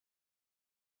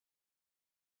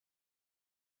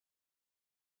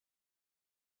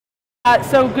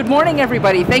So good morning,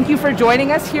 everybody. Thank you for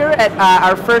joining us here at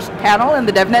our first panel in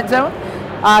the DevNet Zone.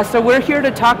 So we're here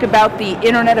to talk about the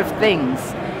Internet of Things.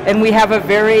 And we have a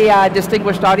very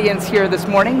distinguished audience here this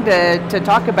morning to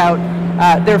talk about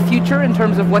their future in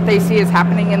terms of what they see as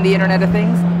happening in the Internet of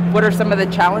Things, what are some of the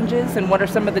challenges, and what are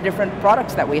some of the different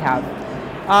products that we have.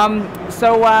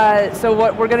 So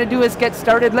what we're going to do is get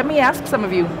started. Let me ask some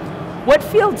of you, what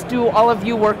fields do all of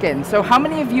you work in? So how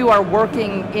many of you are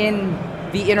working in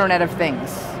the Internet of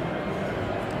Things?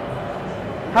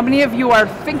 How many of you are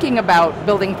thinking about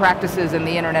building practices in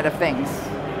the Internet of Things?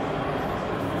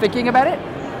 Thinking about it?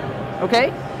 Okay.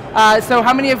 So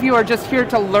how many of you are just here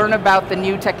to learn about the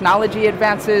new technology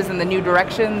advances and the new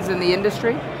directions in the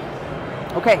industry?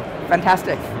 Okay,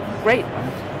 fantastic. Great.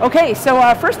 Okay,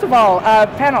 so first of all,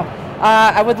 panel,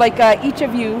 I would like each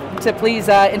of you to please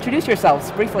introduce yourselves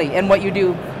briefly and what you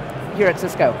do here at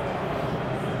Cisco.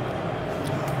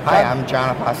 Hi, I'm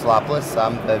John Apostolopoulos.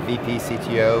 I'm the VP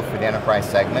CTO for the enterprise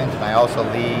segment, and I also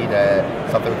lead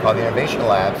something we call the Innovation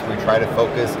Labs. We try to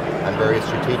focus on very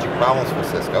strategic problems for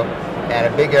Cisco, and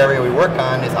a big area we work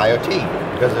on is IoT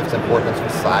because of its importance for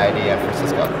society and for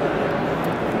Cisco.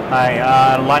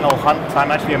 Hi, Lionel Hunt. I'm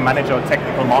actually a manager of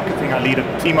technical marketing. I lead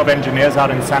a team of engineers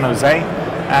out in San Jose,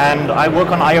 and I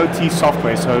work on IoT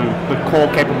software, so the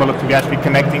core capability to be actually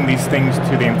connecting these things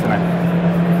to the internet.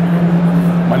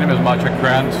 My name is Maciej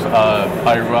Kranz.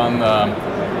 I run a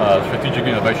strategic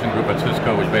innovation group at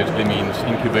Cisco, which basically means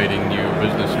incubating new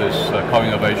businesses,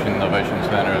 co-innovation, innovation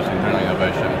centers, internal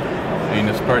innovation. In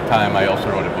the spare time, I also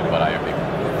wrote a book about IoT.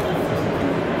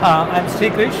 I'm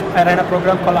Srikrishnan. I run a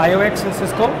program called IOX in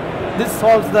Cisco. This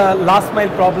solves the last mile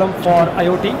problem for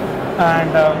IoT,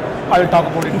 and I will talk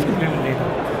about it a little later.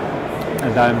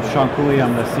 And I'm Shaun Cooley.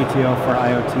 I'm the CTO for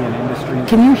IoT and industry.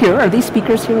 Can you hear? Are these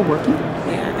speakers here working?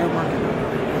 Yeah, they're working.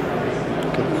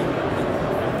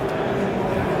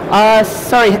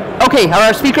 Sorry. Okay, are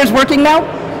our speakers working now?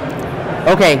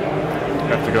 Okay. You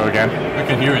have to go again. We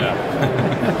can hear you now.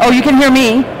 Oh, you can hear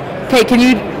me? Okay, can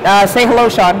you say hello,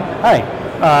 Shaun?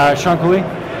 Hi, Shaun Cooley.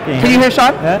 Can you hear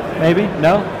Shaun? Yeah, maybe?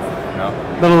 No? No.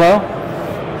 A little low?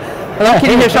 Hello,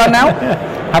 can you hear Shaun now?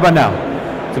 How about now?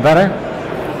 Is it better?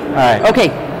 All right. Okay,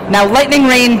 now lightning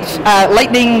range,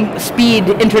 lightning speed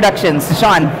introductions.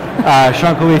 Shaun.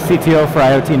 Shaun Cooley, CTO for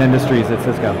IoT and industries at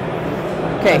Cisco.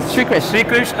 Okay, Srikrishnan.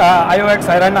 Srikrishnan, IOX.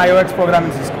 I run IOX program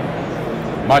in Cisco.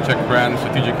 Maciej Kranz,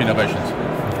 strategic innovations.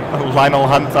 Lionel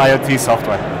Hunt, IoT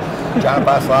software. John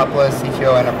Apostolopoulos,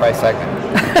 CTO enterprise segment.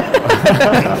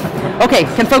 Okay,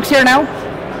 can folks hear now?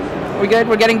 We good?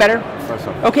 We're getting better?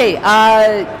 Okay,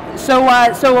 so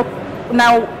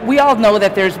now we all know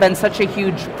that there's been such a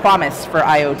huge promise for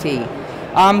IoT.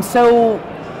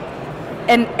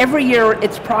 And every year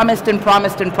it's promised and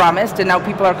promised and promised, and now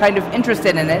people are kind of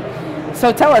interested in it.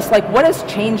 So tell us, like, what has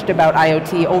changed about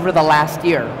IoT over the last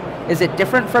year? Is it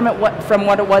different from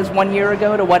what it was 1 year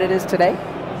ago to what it is today?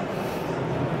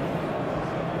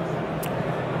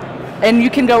 And you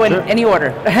can go in any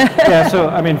order. Yeah, so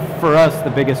I mean, for us, the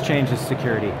biggest change is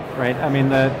security, right? I mean,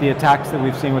 the attacks that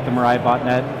we've seen with the Mirai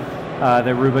botnet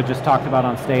that Ruba just talked about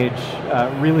on stage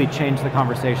really changed the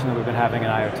conversation that we've been having in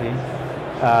IoT,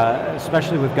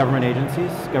 especially with government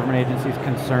agencies. Government agencies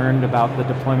concerned about the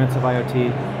deployments of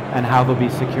IoT and how they'll be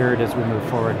secured as we move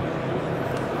forward.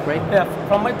 Great. Yeah,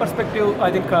 from my perspective, I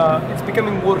think it's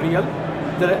becoming more real.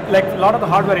 Like a lot of the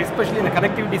hardware, especially in the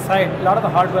connectivity side, a lot of the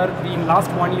hardware in last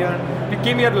 1 year, we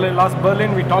came here last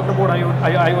Berlin, we talked about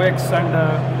IOX and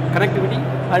connectivity,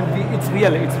 and it's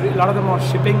real. A lot of them are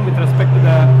shipping with respect to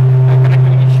the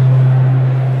connectivity issue.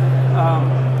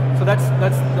 So that's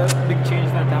the big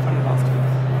change that happened last year.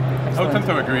 I would tend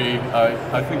to agree.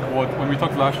 I think when we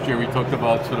talked last year, we talked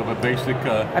about sort of a basic...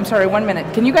 I'm sorry, 1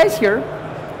 minute. Can you guys hear?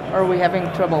 Or are we having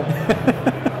trouble?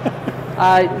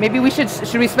 Maybe we should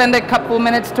we spend a couple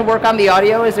minutes to work on the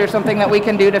audio? Is there something that we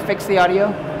can do to fix the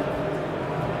audio?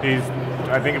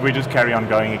 I think if we just carry on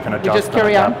going, you can adjust. We just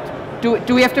carry on?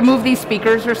 Do we have to move these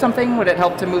speakers or something? Would it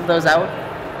help to move those out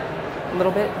a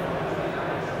little bit?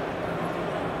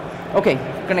 Okay,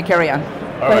 I'm going to carry on.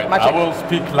 All right, I will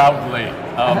speak loudly.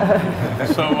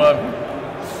 So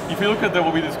if you look at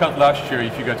what we discussed last year,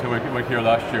 if you guys were here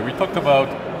last year, we talked about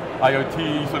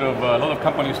IoT, sort of a lot of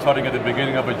companies starting at the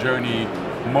beginning of a journey,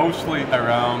 mostly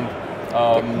around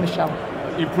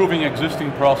improving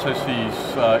existing processes,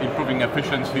 improving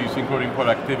efficiencies, improving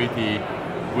productivity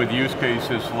with use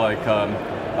cases like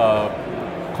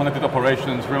connected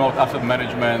operations, remote asset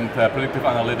management, predictive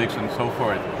analytics, and so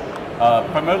forth.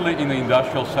 Primarily in the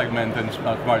industrial segment and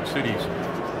smart cities.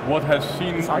 What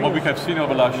we have seen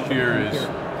over last year is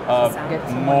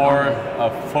more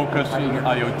focus in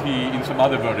IoT in some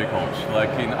other verticals, like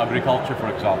in agriculture, for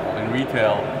example, in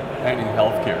retail and in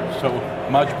healthcare. So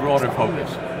much broader focus.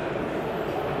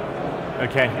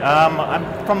 Okay,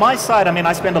 from my side, I mean,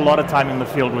 I spend a lot of time in the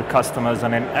field with customers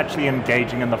and actually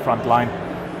engaging in the front line.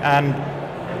 And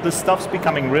this stuff's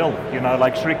becoming real, you know,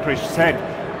 like Srikrish said.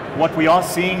 What we are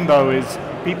seeing though is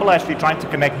people are actually trying to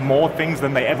connect more things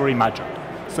than they ever imagined.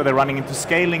 So they're running into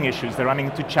scaling issues, they're running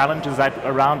into challenges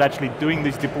around actually doing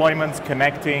these deployments,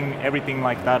 connecting, everything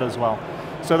like that as well.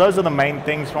 So those are the main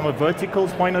things from a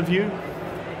verticals point of view.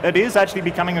 It is actually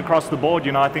becoming across the board.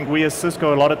 You know, I think we as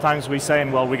Cisco, a lot of times we're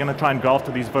saying, well, we're going to try and go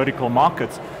after these vertical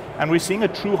markets. And we're seeing a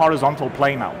true horizontal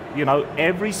play now. You know,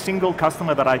 every single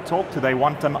customer that I talk to, they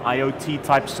want an IoT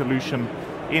type solution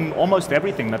in almost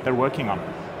everything that they're working on.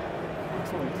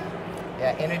 Excellent.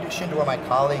 Yeah, in addition to what my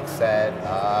colleague said,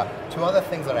 two other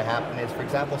things that are happening is, for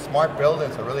example, smart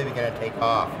buildings are really beginning to take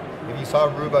off. If you saw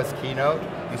Ruba's keynote,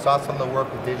 you saw some of the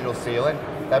work with digital sealing.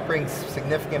 That brings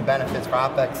significant benefits for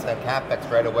OpEx and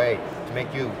CapEx right away to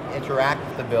make you interact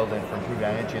with the building for improved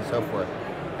energy and so forth.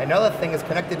 Another thing is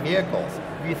connected vehicles.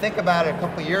 If you think about it, a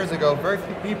couple of years ago, very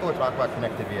few people were talking about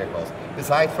connected vehicles,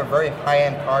 besides for very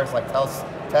high-end cars like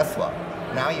Tesla.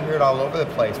 Now you hear it all over the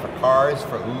place for cars,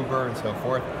 for Uber and so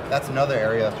forth. That's another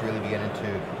area that's really beginning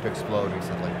to explode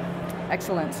recently.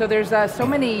 Excellent. So there's so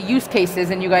many use cases,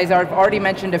 and you guys have already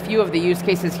mentioned a few of the use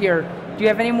cases here. Do you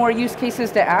have any more use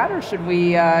cases to add, or should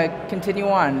we continue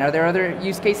on? Are there other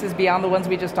use cases beyond the ones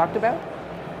we just talked about?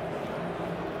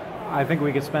 I think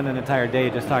we could spend an entire day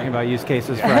just talking about use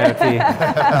cases for IoT.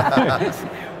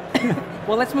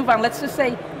 Well, let's move on. Let's just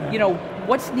say, you know,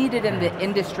 what's needed in the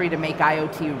industry to make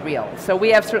IoT real? So we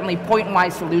have certainly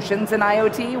point-wise solutions in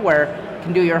IoT where you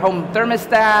can do your home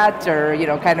thermostat or, you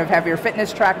know, kind of have your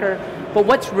fitness tracker. But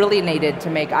what's really needed to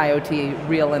make IoT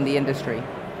real in the industry?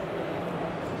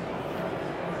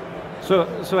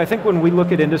 So I think when we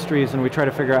look at industries and we try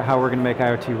to figure out how we're going to make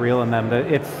IoT real in them,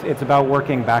 it's about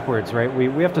working backwards, right?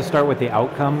 We have to start with the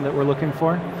outcome that we're looking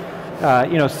for.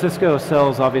 You know, Cisco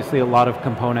sells obviously a lot of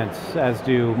components, as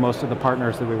do most of the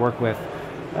partners that we work with.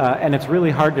 And it's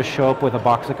really hard to show up with a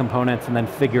box of components and then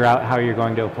figure out how you're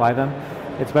going to apply them.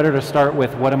 It's better to start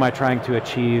with what am I trying to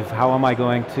achieve, how am I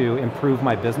going to improve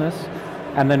my business,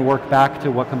 and then work back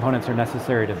to what components are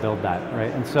necessary to build that,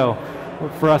 right? And so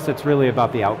for us, it's really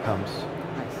about the outcomes.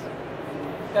 Nice.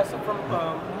 Yeah, so from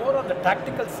more on the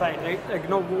tactical side, right? Like, you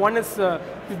know, one is,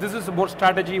 this is more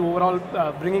strategy overall,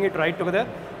 bringing it right together.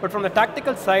 But from the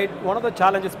tactical side, one of the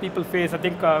challenges people face, I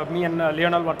think me and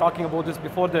Lionel were talking about this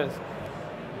before this,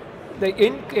 the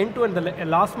end-to-end, the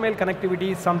last mile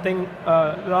connectivity is something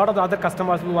a lot of the other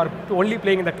customers who are only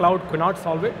playing in the cloud could not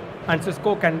solve it, and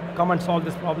Cisco can come and solve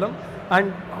this problem.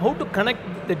 And how to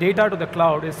connect the data to the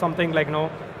cloud is something like, you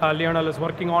know, Lionel is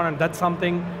working on, and that's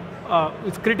something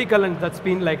it's critical, and that's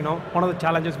been like, you know, one of the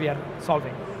challenges we are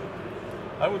solving.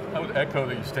 I would echo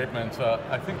these statements.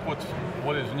 I think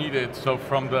what is needed, so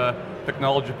from the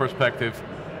technology perspective,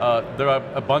 there are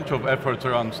a bunch of efforts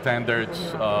around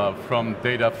standards from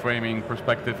data framing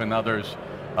perspective and others.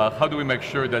 How do we make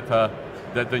sure that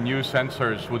the new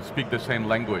sensors would speak the same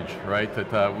language, right?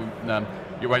 That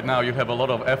right now you have a lot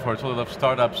of efforts, a lot of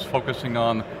startups focusing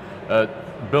on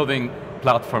building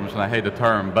platforms, and I hate the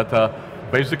term, but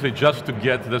basically just to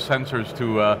get the sensors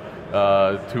to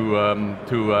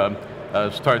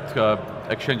start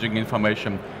exchanging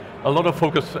information. A lot of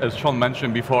focus, as Shaun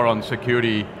mentioned before, on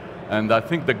security, and I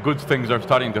think the good things are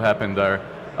starting to happen there.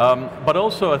 But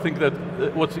also I think that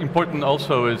what's important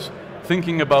also is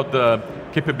thinking about the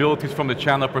capabilities from the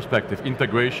channel perspective,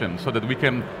 integration, so that we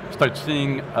can start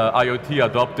seeing IoT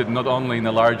adopted not only in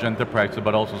a large enterprise,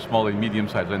 but also small and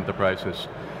medium-sized enterprises.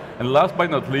 And last but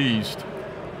not least,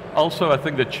 also I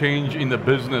think the change in the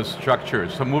business structure,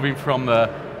 so moving from the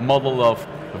model of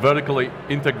vertically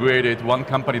integrated, one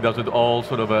company does it all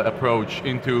sort of approach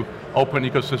into open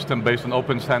ecosystem based on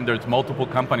open standards, multiple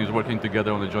companies working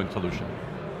together on a joint solution.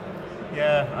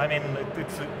 Yeah, I mean,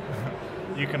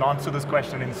 you can answer this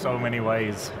question in so many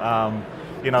ways.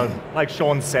 You know, like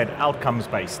Shaun said, outcomes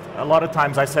based. A lot of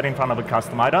times I sit in front of a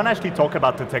customer, I don't actually talk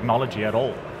about the technology at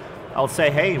all. I'll say,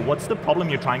 hey, what's the problem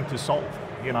you're trying to solve?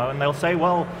 You know, and they'll say,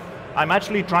 well, I'm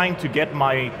actually trying to get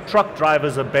my truck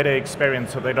drivers a better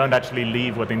experience so they don't actually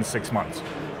leave within 6 months,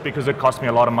 because it costs me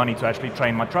a lot of money to actually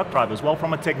train my truck drivers. Well,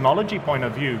 from a technology point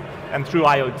of view, and through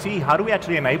IoT, how do we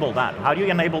actually enable that? How do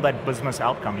you enable that business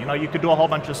outcome? You know, you could do a whole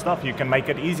bunch of stuff. You can make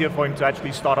it easier for him to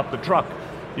actually start up the truck.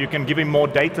 You can give him more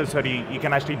data so that he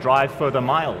can actually drive further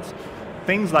miles.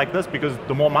 Things like this, because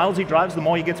the more miles he drives, the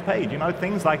more he gets paid. You know,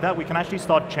 things like that, we can actually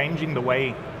start changing the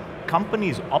way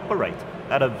companies operate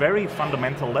at a very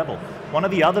fundamental level. One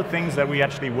of the other things that we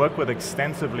actually work with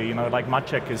extensively, like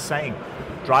Maciej is saying,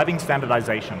 driving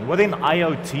standardization. Within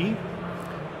IoT,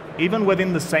 even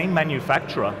within the same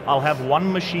manufacturer, I'll have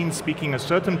one machine speaking a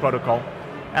certain protocol,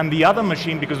 and the other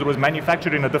machine, because it was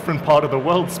manufactured in a different part of the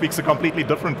world, speaks a completely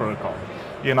different protocol.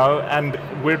 And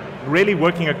we're really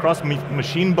working across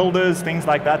machine builders, things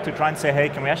like that, to try and say, hey,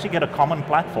 can we actually get a common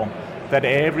platform that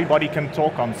everybody can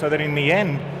talk on, so that in the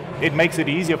end, it makes it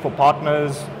easier for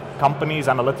partners, companies,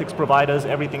 analytics providers,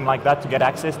 everything like that, to get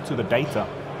access to the data,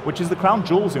 which is the crown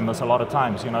jewels in this a lot of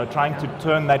times, trying to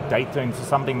turn that data into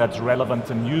something that's relevant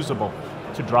and usable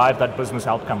to drive that business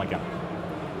outcome again.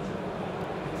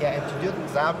 Yeah, and to do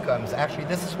these outcomes, actually,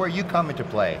 this is where you come into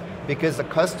play, because the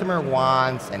customer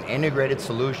wants an integrated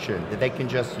solution that they can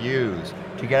just use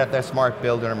to get at their smart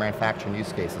build and manufacturing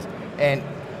use cases. And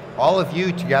all of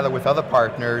you, together with other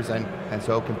partners, and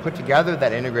so can put together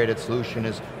that integrated solution,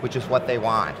 which is what they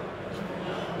want.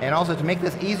 And also, to make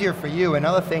this easier for you,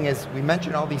 another thing is, we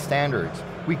mentioned all these standards.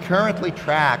 We currently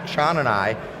track, Shaun and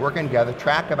I, working together,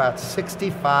 track about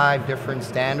 65 different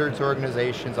standards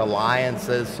organizations,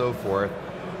 alliances, so forth.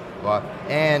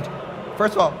 And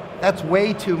first of all, that's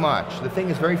way too much. The thing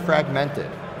is very fragmented.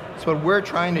 So what we're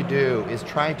trying to do is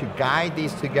trying to guide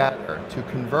these together, to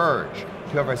converge,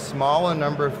 to have a smaller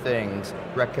number of things,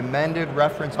 recommended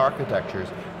reference architectures,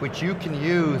 which you can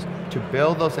use to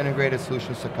build those integrated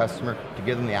solutions to customer to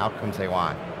give them the outcomes they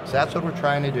want. So that's what we're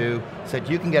trying to do, so that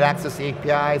you can get access to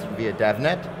APIs via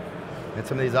DevNet and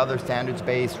some of these other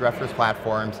standards-based reference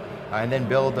platforms, and then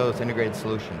build those integrated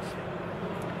solutions.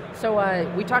 So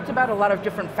we talked about a lot of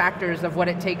different factors of what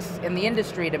it takes in the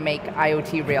industry to make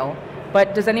IoT real,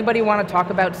 but does anybody want to talk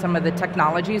about some of the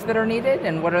technologies that are needed,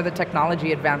 and what are the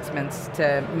technology advancements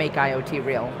to make IoT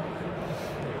real?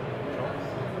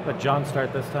 Let John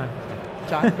start this time.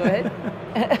 John, go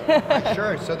ahead.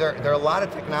 Sure, so there are a lot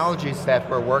of technologies that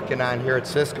we're working on here at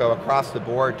Cisco across the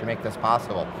board to make this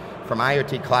possible. From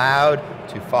IoT cloud,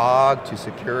 to fog, to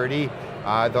security. There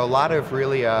are a lot of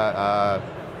really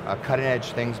cutting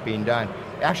edge things being done.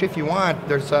 Actually, if you want,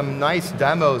 there's some nice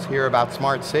demos here about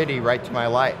smart city right to my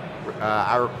right,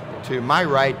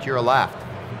 to your left,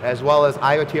 as well as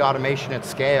IoT automation at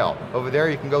scale. Over there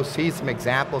you can go see some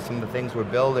examples, some of the things we're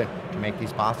building to make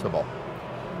these possible.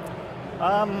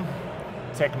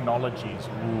 Technologies,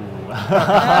 ooh.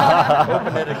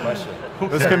 Open-ended question.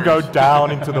 This can go down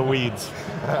into the weeds.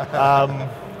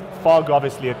 Fog,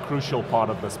 obviously a crucial part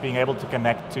of this, being able to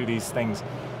connect to these things.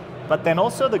 But then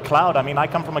also the cloud. I mean, I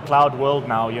come from a cloud world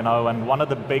now, and one of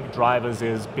the big drivers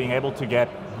is being able to get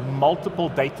multiple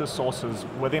data sources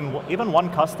within even one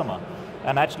customer,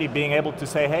 and actually being able to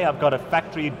say, hey, I've got a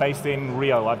factory based in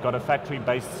Rio, I've got a factory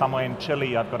based somewhere in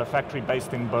Chile, I've got a factory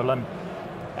based in Berlin.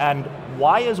 And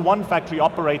why is one factory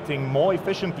operating more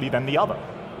efficiently than the other?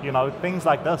 Things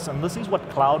like this. And this is what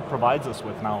cloud provides us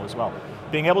with now as well.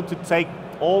 Being able to take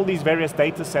all these various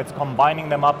data sets, combining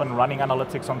them up and running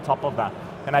analytics on top of that,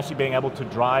 and actually being able to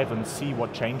drive and see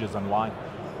what changes and why.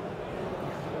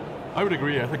 I would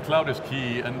agree. I think cloud is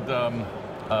key, and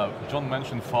John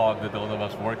mentioned fog that a lot of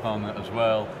us work on as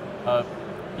well.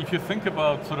 If you think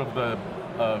about sort of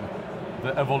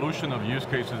the evolution of use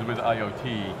cases with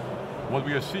IoT, what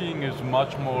we are seeing is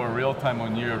much more real-time or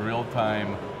near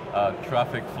real-time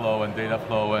traffic flow and data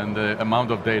flow and the amount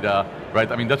of data,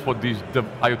 right? I mean, that's what these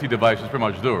IoT devices pretty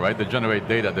much do, right? They generate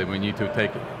data that we need to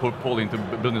pull into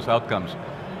business outcomes.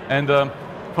 And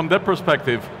from that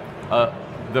perspective,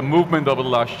 the movement over the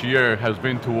last year has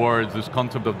been towards this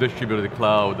concept of distributed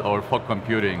cloud or fog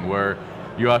computing, where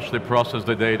you actually process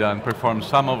the data and perform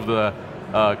some of the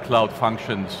cloud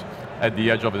functions at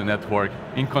the edge of the network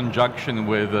in conjunction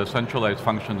with centralized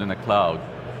functions in the cloud.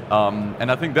 And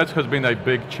I think that has been a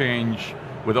big change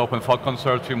with Open Fog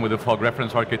Consortium, with the fog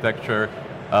reference architecture.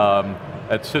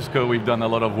 At Cisco, we've done a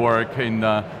lot of work in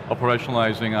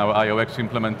operationalizing our IOX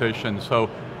implementation. So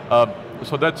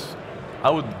that's,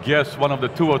 I would guess, one of the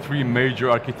 2 or 3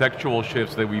 major architectural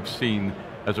shifts that we've seen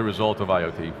as a result of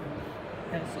IoT.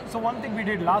 So one thing we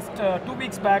did last 2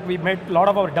 weeks back, we met a lot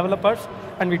of our developers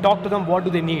and we talked to them what do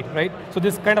they need, right? So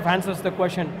this kind of answers the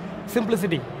question,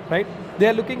 simplicity, right?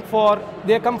 They're looking for,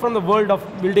 they come from the world of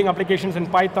building applications in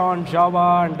Python,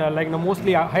 Java, and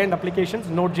mostly high-end applications,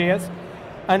 Node.js,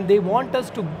 and they want us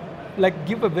to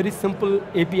give a very simple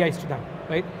APIs to them,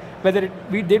 right? Whether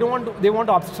they want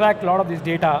to abstract a lot of this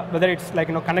data, whether it's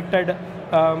connected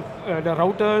the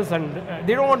routers, and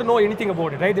they don't want to know anything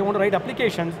about it, right? They want to write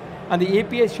applications, and the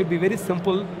APIs should be very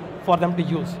simple for them to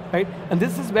use, right? And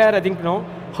this is where I think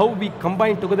how we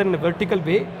combine together in a vertical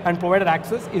way and provided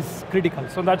access is critical.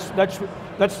 So that's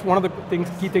one of the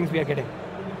key things we are getting.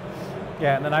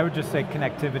 Yeah, and then I would just say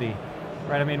connectivity.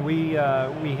 Right, I mean,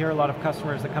 we hear a lot of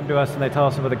customers that come to us and they tell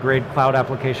us about the great cloud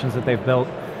applications that they've built,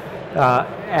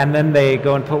 and then they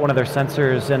go and put one of their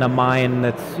sensors in a mine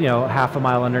that's half a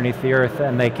mile underneath the earth,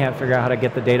 and they can't figure out how to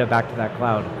get the data back to that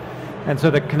cloud. And so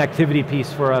the connectivity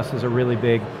piece for us is a really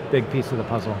big piece of the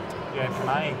puzzle. Yeah,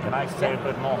 can I say a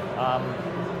bit more?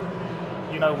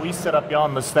 We sit up here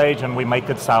on the stage and we make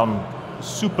it sound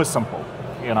super simple.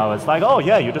 It's like, oh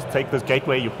yeah, you just take this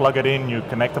gateway, you plug it in, you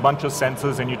connect a bunch of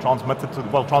sensors, and you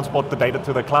transport the data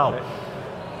to the cloud.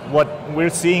 What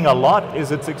we're seeing a lot is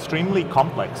it's extremely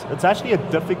complex. It's actually a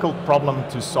difficult problem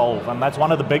to solve, and that's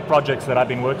one of the big projects that I've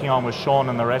been working on with Shaun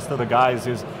and the rest of the guys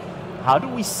is, how do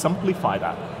we simplify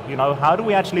that? How do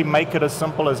we actually make it as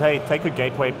simple as, hey, take a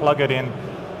gateway, plug it in,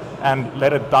 and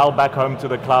let it dial back home to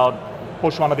the cloud,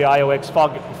 push one of the IOX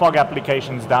fog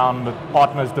applications down, the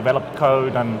partners develop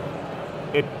code, and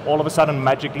it all of a sudden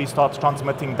magically starts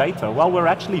transmitting data. Well, we're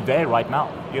actually there right now.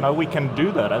 We can do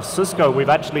that. As Cisco, we've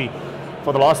actually,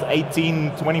 for the last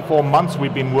 18, 24 months,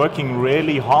 we've been working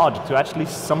really hard to actually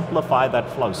simplify that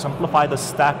flow, simplify the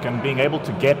stack, and being able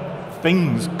to get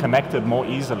things connected more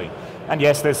easily. And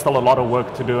yes, there's still a lot of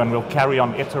work to do, and we'll carry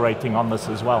on iterating on this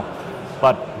as well.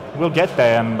 But we'll get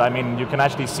there, and I mean, you can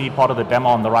actually see part of the demo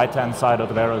on the right-hand side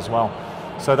over there as well.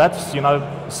 So that's,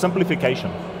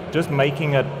 simplification, just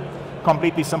making it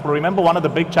completely simple. Remember, one of the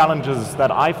big challenges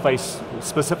that I face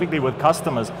specifically with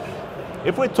customers,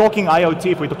 if we're talking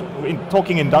IoT, if we're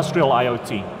talking industrial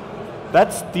IoT,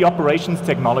 that's the operations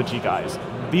technology guys.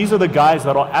 These are the guys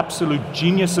that are absolute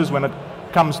geniuses when it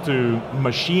comes to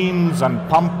machines and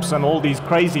pumps and all these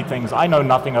crazy things. I know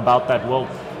nothing about that world,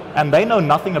 and they know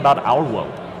nothing about our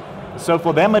world. So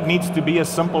for them, it needs to be as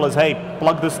simple as, hey,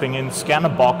 plug this thing in, scan a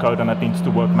barcode, and it needs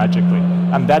to work magically.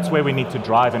 And that's where we need to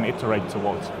drive and iterate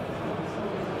towards.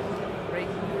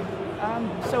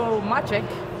 So Maciej,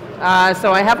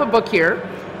 so I have a book here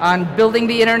on building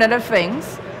the Internet of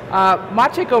Things.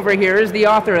 Maciej over here is the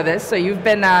author of this, so you've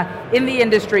been in the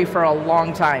industry for a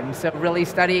long time, so really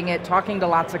studying it, talking to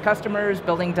lots of customers,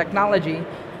 building technology,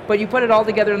 but you put it all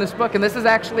together in this book, and this has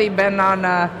actually been on,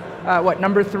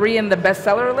 number 3 in the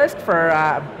bestseller list for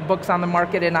books on the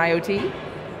market in IoT.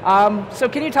 So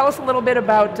can you tell us a little bit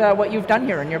about what you've done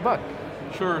here in your book?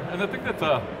 Sure, and I think that,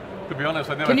 to be honest,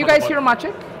 I never Can you guys hear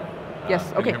Maciej?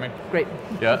 Yes, okay, can you hear me? Great.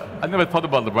 Yeah, I never thought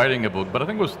about writing a book, but I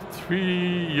think it was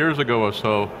 3 years ago or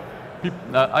so,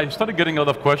 I started getting a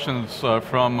lot of questions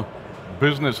from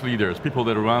business leaders, people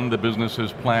that run the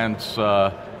businesses, plants,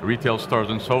 retail stores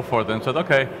and so forth, and said,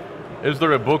 okay, is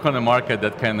there a book on the market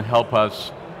that can help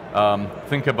us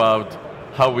think about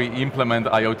how we implement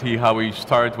IoT, how we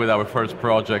start with our first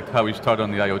project, how we start on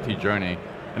the IoT journey?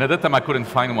 And at that time I couldn't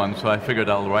find one, so I figured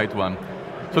I'll write one.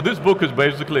 So this book is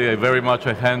basically very much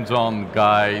a hands-on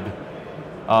guide,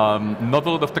 not a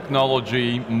lot of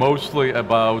technology, mostly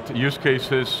about use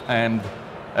cases and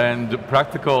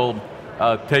practical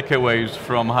takeaways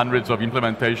from hundreds of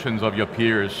implementations of your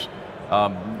peers.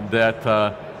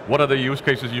 What are the use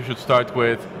cases you should start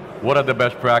with? What are the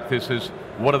best practices?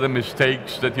 What are the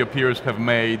mistakes that your peers have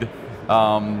made?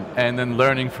 And then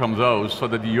learning from those so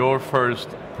that your first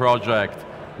project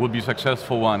will be a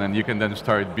successful one, and you can then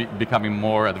start becoming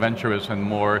more adventurous and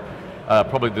more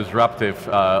probably disruptive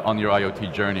on your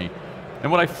IoT journey.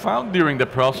 And what I found during the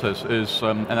process is,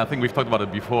 and I think we've talked about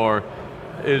it before,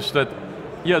 is that,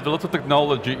 yeah, there's lots of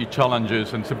technology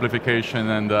challenges and simplification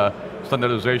and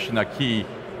standardization are key,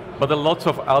 but there are lots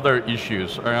of other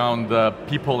issues around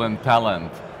people and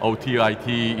talent, OT, IT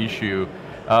issue.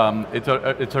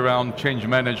 It's around change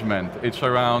management. It's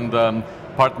around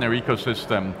partner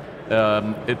ecosystem.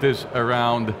 It is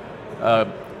around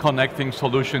connecting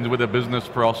solutions with a business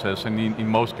process, and in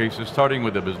most cases, starting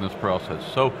with the business process.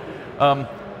 So,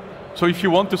 so if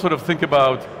you want to sort of think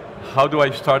about how do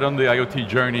I start on the IoT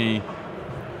journey,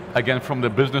 again, from the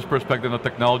business perspective and the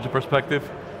technology perspective,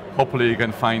 hopefully you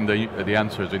can find the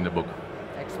answers in the book.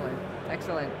 Excellent,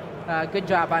 excellent. Good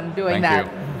job on doing Thank that.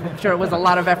 you. I'm sure it was a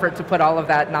lot of effort to put all of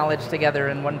that knowledge together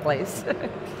in one place.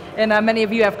 And many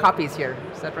of you have copies here,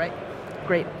 is that right?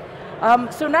 Great.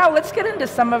 So now let's get into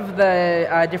some of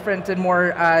the different and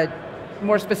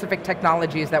more specific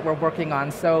technologies that we're working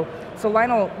on. So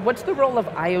Lionel, what's the role of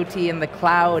IoT in the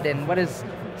cloud, and what is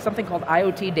something called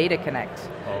IoT Data Connect?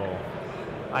 Oh,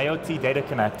 IoT Data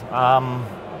Connect.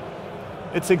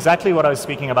 It's exactly what I was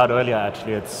speaking about earlier,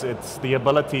 actually. It's the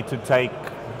ability to take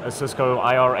a Cisco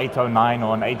IR 809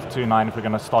 or an 829 if we're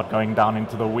going to start going down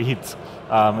into the weeds.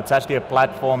 It's actually a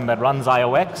platform that runs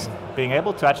IOX, being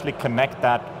able to actually connect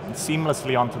that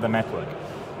seamlessly onto the network.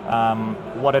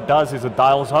 What it does is it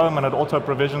dials home and it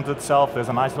auto-provisions itself. There's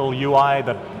a nice little UI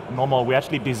that we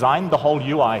actually designed the whole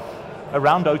UI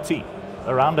around OT,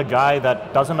 around a guy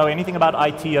that doesn't know anything about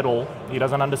IT at all. He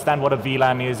doesn't understand what a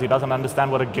VLAN is, he doesn't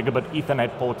understand what a gigabit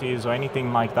Ethernet port is or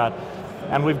anything like that.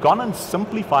 And we've gone and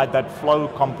simplified that flow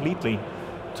completely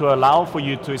to allow for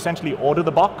you to essentially order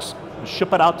the box,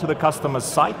 ship it out to the customer's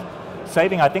site,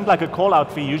 saving, I think, like a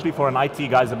call-out fee usually for an IT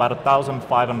guy is about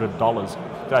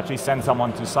 $1,500 to actually send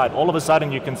someone to site. All of a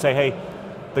sudden you can say, hey,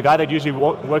 the guy that usually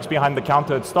works behind the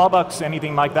counter at Starbucks,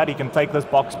 anything like that, he can take this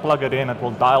box, plug it in, it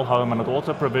will dial home and it will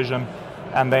auto-provision,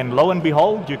 and then lo and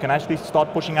behold, you can actually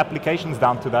start pushing applications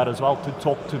down to that as well to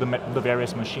talk to the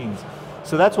various machines.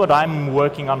 So that's what I'm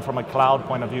working on from a cloud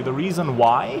point of view. The reason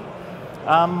why,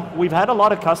 we've had a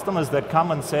lot of customers that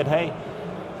come and said, hey,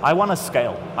 I want to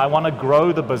scale, I want to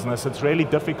grow the business, it's really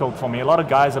difficult for me. A lot of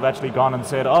guys have actually gone and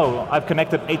said, oh, I've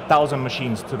connected 8,000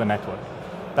 machines to the network.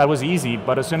 That was easy,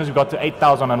 but as soon as we got to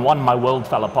 8,001, my world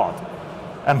fell apart.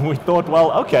 And we thought,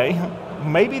 well, okay,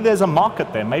 maybe there's a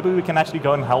market there, maybe we can actually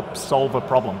go and help solve a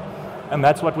problem. And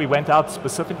that's what we went out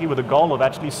specifically with the goal of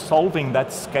actually solving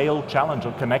that scale challenge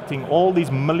of connecting all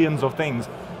these millions of things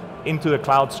into the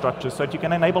cloud structure so that you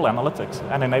can enable analytics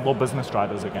and enable business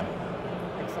drivers again.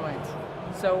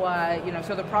 So,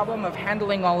 so the problem of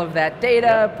handling all of that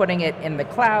data, putting it in the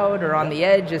cloud or on the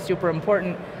edge is super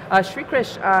important.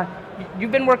 Srikrish,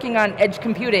 you've been working on edge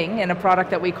computing in a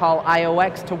product that we call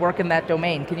IOX to work in that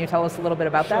domain. Can you tell us a little bit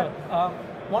about that?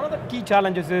 One of the key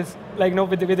challenges is,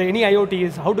 with any IoT,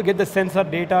 is how to get the sensor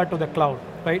data to the cloud,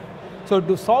 right? So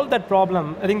to solve that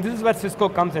problem, I think this is where Cisco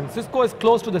comes in. Cisco is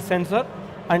close to the sensor,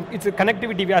 and it's a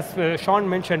connectivity, as Shaun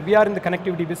mentioned, we are in the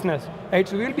connectivity business, right?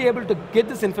 So we'll be able to get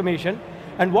this information.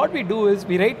 And what we do is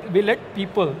we let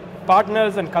people,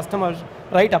 partners and customers,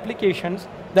 write applications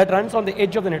that runs on the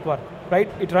edge of the network, right?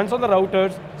 It runs on the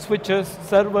routers, switches,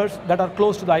 servers that are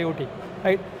close to the IoT,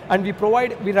 right? And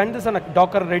we run this on a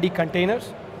Docker-ready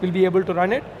containers. We'll be able to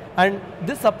run it. And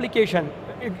this application,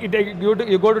 you go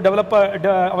to our developer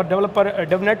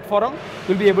DevNet forum,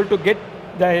 you'll be able to get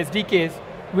the SDKs,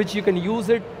 which you can use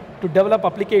it to develop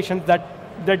applications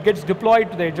that gets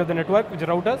deployed to the edge of the network, which are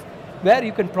routers, where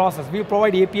you can process. We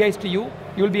provide APIs to you.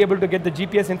 You'll be able to get the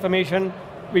GPS information.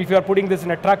 If you are putting this in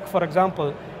a truck, for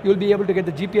example, you'll be able to get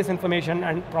the GPS information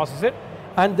and process it.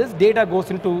 And this data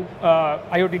goes into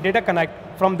IoT Data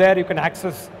Connect. From there, you can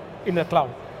access in the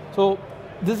cloud. So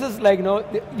this is like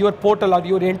your portal or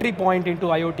your entry point into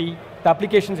IoT, the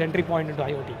application's entry point into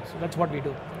IoT. So that's what we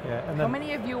do. Yeah, and how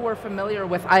many of you were familiar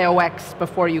with IOX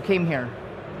before you came here?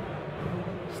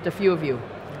 Just a few of you.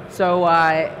 So,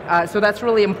 so that's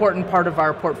really important part of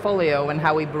our portfolio and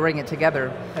how we bring it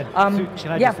together. Can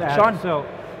I just add? Shaun. So,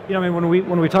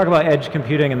 when we talk about edge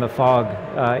computing and the fog,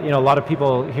 a lot of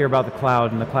people hear about the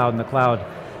cloud and the cloud and the cloud.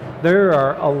 There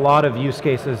are a lot of use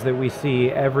cases that we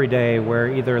see every day where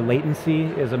either latency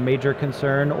is a major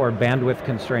concern or bandwidth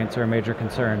constraints are a major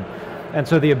concern. And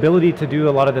so the ability to do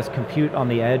a lot of this compute on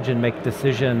the edge and make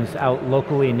decisions out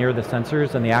locally near the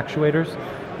sensors and the actuators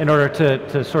in order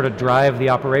to sort of drive the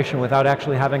operation without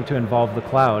actually having to involve the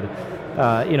cloud.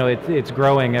 It's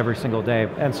growing every single day.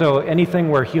 And so anything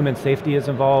where human safety is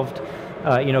involved,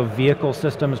 vehicle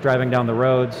systems driving down the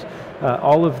roads,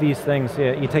 all of these things,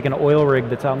 you take an oil rig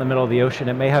that's out in the middle of the ocean,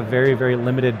 it may have very, very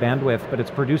limited bandwidth, but it's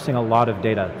producing a lot of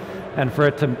data. And for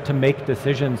it to make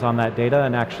decisions on that data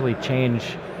and actually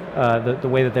change the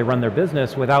way that they run their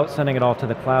business without sending it all to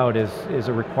the cloud is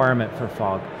a requirement for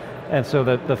fog. And so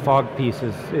the fog piece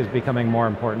is becoming more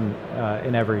important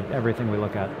in everything we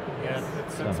look at. Yeah,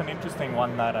 it's an interesting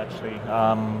one that actually,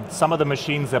 some of the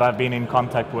machines that I've been in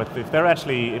contact with, if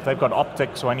they've got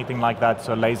optics or anything like that,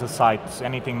 so laser sights,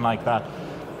 anything like that,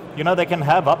 they can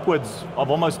have upwards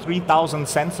of almost 3,000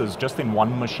 sensors just in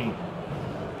one machine.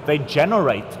 They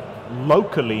generate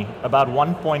locally about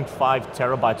 1.5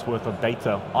 terabytes worth of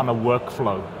data on a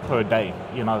workflow per day.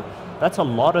 That's a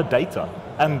lot of data.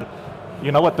 And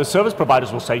you know what, the service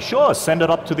providers will say, sure, send it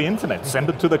up to the internet, send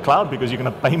it to the cloud because you're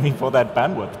going to pay me for that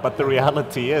bandwidth. But the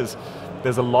reality is,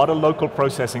 there's a lot of local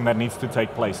processing that needs to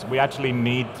take place. We actually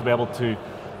need to be able to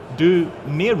do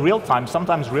near real-time,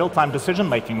 sometimes real-time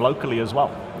decision-making locally as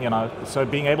well. So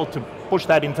being able to push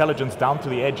that intelligence down to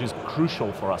the edge is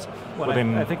crucial for us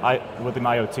within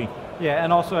IoT. Yeah,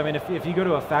 and also, if you go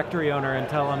to a factory owner and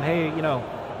tell them, hey,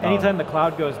 anytime the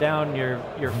cloud goes down,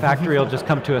 your factory will just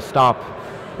come to a stop.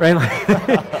 Right?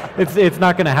 It's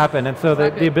not going to happen. And so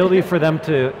the ability for them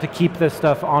to keep this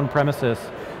stuff on premises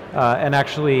and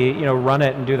actually run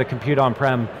it and do the compute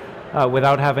on-prem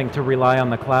without having to rely on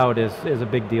the cloud is a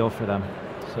big deal for them.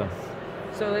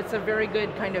 So it's a very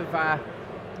good kind of,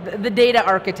 the data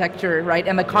architecture, right,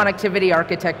 and the connectivity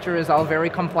architecture is all very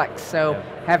complex. So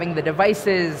having the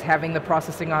devices, having the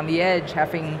processing on the edge,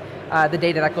 having the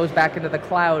data that goes back into the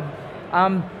cloud.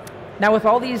 Now with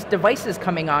all these devices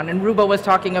coming on, and Ruba was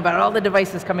talking about all the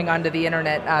devices coming onto the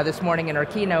internet this morning in our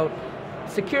keynote,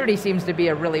 security seems to be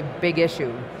a really big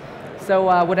issue.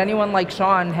 So would anyone like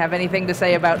Shaun have anything to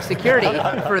say about security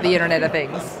for the Internet of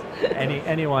Things?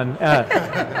 Anyone.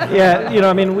 Yeah,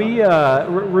 I mean,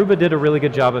 Ruba did a really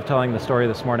good job of telling the story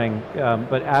this morning,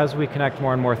 but as we connect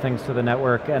more and more things to the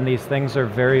network, and these things are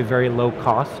very, very low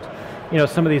cost,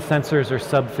 some of these sensors are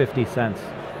sub 50 cents.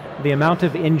 The amount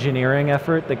of engineering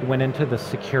effort that went into the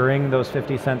securing those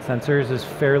 50-cent sensors is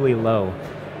fairly low.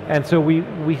 And so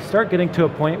we start getting to a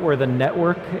point where the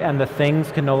network and the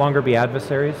things can no longer be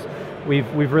adversaries.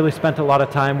 We've really spent a lot of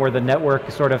time where the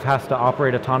network sort of has to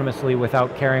operate autonomously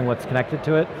without caring what's connected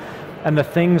to it. And the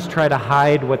things try to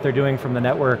hide what they're doing from the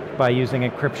network by using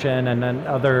encryption and then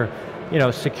other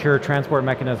secure transport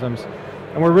mechanisms.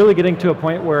 And we're really getting to a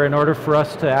point where in order for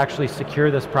us to actually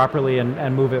secure this properly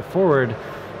and move it forward,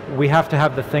 we have to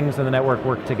have the things in the network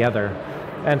work together.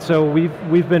 And so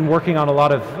we've been working on a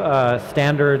lot of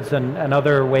standards and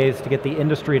other ways to get the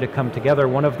industry to come together.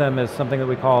 One of them is something that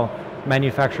we call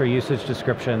manufacturer usage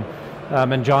description.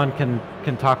 And John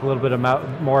can talk a little bit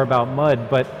more about MUD,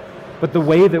 but the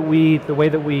way that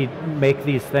we make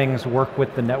these things work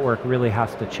with the network really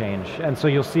has to change. And so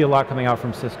you'll see a lot coming out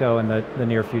from Cisco in the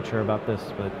near future about this,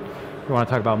 but you want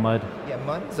to talk about MUD?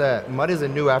 Yeah, MUD is a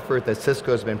new effort that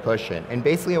Cisco's been pushing. And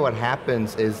basically what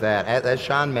happens is that, as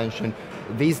Shaun mentioned,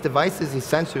 these devices, these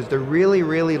sensors, they're really,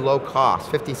 really low cost,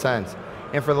 50 cents.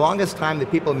 And for the longest time, the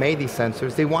people made these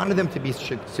sensors, they wanted them to be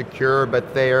secure,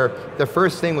 but the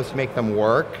first thing was to make them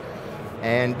work.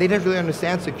 And they didn't really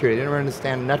understand security, they didn't really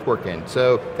understand networking.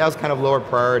 So that was kind of lower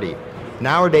priority.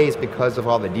 Nowadays, because of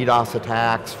all the DDoS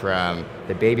attacks from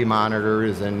the baby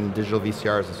monitors and digital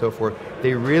VCRs and so forth,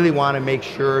 they really want to make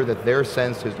sure that their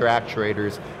sensors, their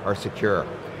actuators are secure.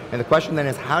 And the question then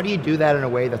is, how do you do that in a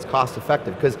way that's cost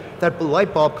effective? Because that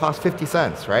light bulb costs 50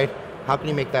 cents, right? How can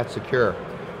you make that secure?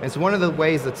 And so one of the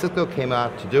ways that Cisco came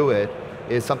out to do it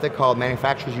is something called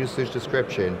manufacturer's usage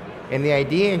description. And the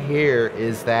idea here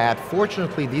is that,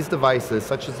 fortunately, these devices,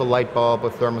 such as the light bulb,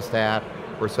 or thermostat,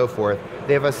 or so forth,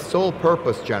 they have a sole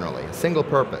purpose generally, a single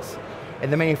purpose.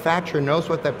 And the manufacturer knows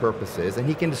what that purpose is, and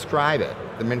he can describe it.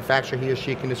 The manufacturer, he or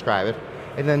she can describe it,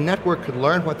 and the network could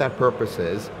learn what that purpose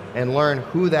is, and learn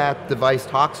who that device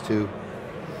talks to,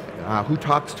 who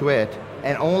talks to it,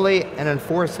 and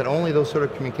enforce that only those sort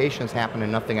of communications happen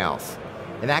and nothing else.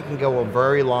 And that can go a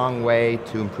very long way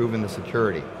to improving the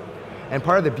security. And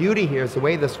part of the beauty here is the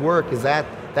way this works is that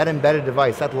embedded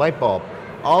device, that light bulb,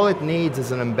 all it needs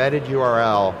is an embedded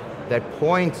URL that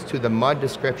points to the MUD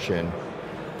description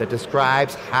that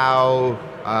describes how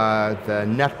the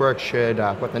network should,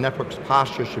 what the network's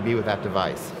posture should be with that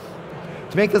device.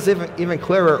 To make this even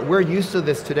clearer, we're used to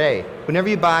this today. Whenever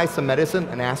you buy some medicine,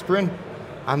 an aspirin,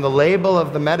 on the label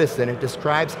of the medicine, it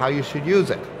describes how you should use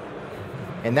it.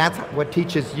 And that's what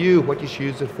teaches you what you should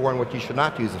use it for and what you should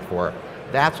not use it for.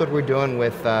 That's what we're doing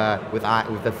with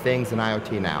the things in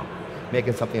IoT now,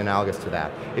 making something analogous to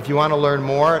that. If you want to learn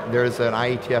more, there's an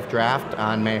IETF draft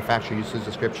on manufacturer usage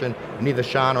description, and either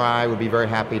Shaun or I would be very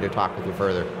happy to talk with you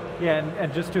further. Yeah,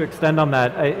 and just to extend on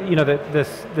that,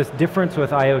 this difference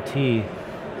with IoT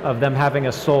of them having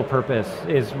a sole purpose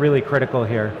is really critical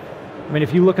here. I mean,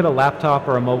 if you look at a laptop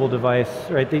or a mobile device,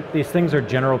 right, these things are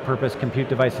general purpose compute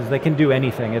devices. They can do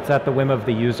anything. It's at the whim of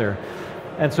the user.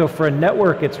 And so for a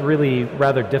network, it's really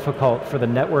rather difficult for the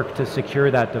network to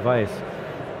secure that device.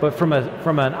 But from an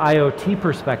IoT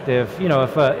perspective,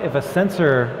 if a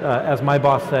sensor, as my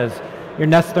boss says, your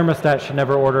Nest thermostat should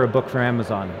never order a book from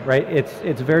Amazon, right?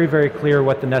 It's very, very clear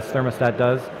what the Nest thermostat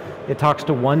does. It talks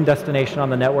to one destination on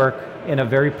the network in a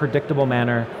very predictable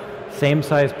manner, same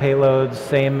size payloads,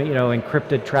 same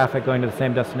encrypted traffic going to the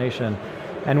same destination.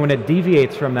 And when it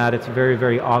deviates from that, it's very,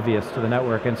 very obvious to the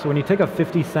network. And so when you take a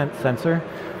 50-cent sensor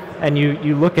and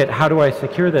you look at how do I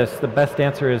secure this, the best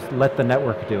answer is let the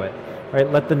network do it. Right?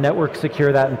 Let the network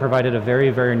secure that and provide it a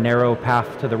very, very narrow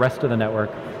path to the rest of the network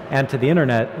and to the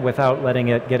internet without letting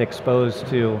it get exposed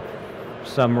to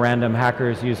some random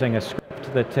hackers using a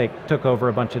script that took over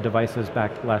a bunch of devices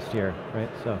back last year, right?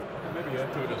 So maybe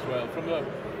add to it as well. From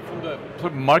the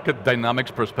sort of market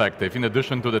dynamics perspective, in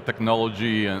addition to the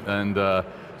technology and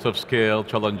sort of scale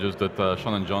challenges that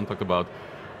Shaun and John talked about,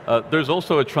 There's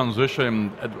also a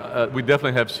transition we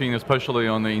definitely have seen, especially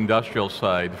on the industrial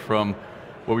side, from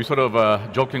what we sort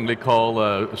of jokingly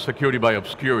call security by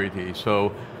obscurity.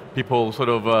 So people sort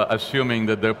of assuming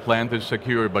that their plant is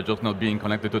secure but just not being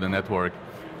connected to the network.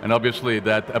 And obviously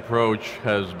that approach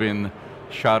has been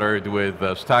shattered with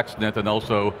Stuxnet, and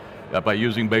also by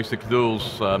using basic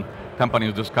tools,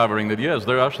 companies discovering that yes,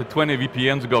 there are actually 20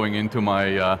 VPNs going into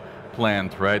my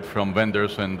plant, right, from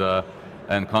vendors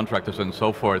and contractors and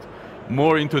so forth.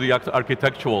 More into the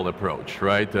architectural approach,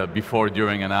 right, before,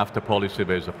 during, and after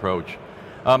policy-based approach.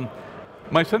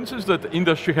 My sense is that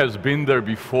industry has been there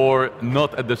before,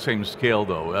 not at the same scale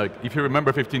though. If you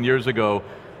remember 15 years ago,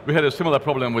 we had a similar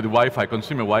problem with Wi-Fi,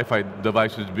 consumer Wi-Fi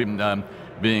devices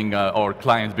or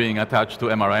clients being attached to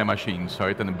MRI machines,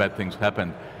 right, and bad things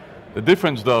happened. The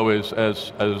difference though is,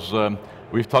 as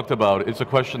we've talked about, it's a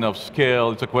question of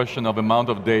scale, it's a question of amount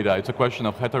of data, it's a question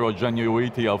of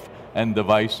heterogeneity of end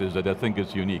devices that I think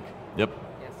is unique. Yep.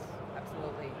 Yes,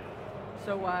 absolutely.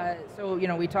 So you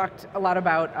know, we talked a lot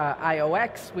about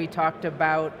IOX, we talked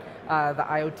about the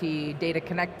IoT data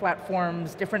connect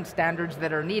platforms, different standards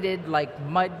that are needed, like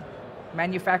MUD,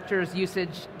 manufacturer's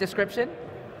usage description,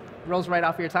 rolls right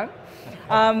off your tongue,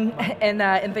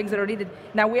 and things that are needed.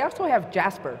 Now we also have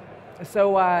Jasper.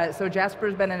 So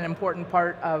Jasper's been an important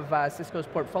part of Cisco's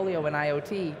portfolio in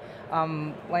IoT.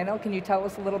 Lionel, can you tell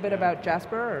us a little bit about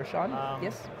Jasper, or Shaun?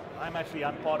 Yes? I'm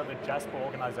part of the Jasper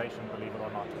organization, believe it or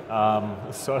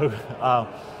not.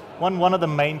 One of the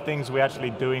main things we're actually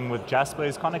doing with Jasper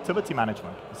is connectivity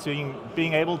management. So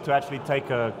being able to actually take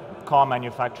a car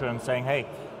manufacturer and saying, hey,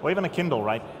 or even a Kindle,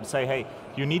 right? Say, hey,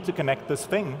 you need to connect this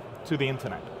thing to the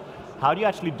internet. How do you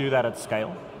actually do that at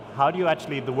scale? How do you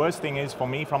actually, the worst thing is for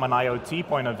me from an IoT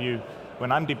point of view,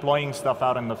 when I'm deploying stuff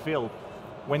out in the field,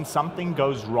 when something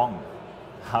goes wrong,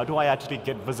 how do I actually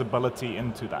get visibility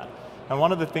into that? And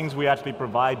one of the things we actually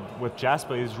provide with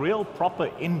Jasper is real proper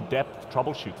in-depth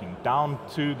troubleshooting down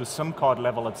to the SIM card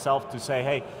level itself to say,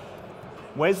 hey,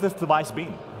 where's this device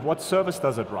been? What service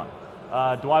does it run?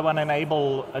 Do I want to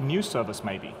enable a new service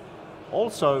maybe?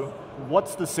 Also,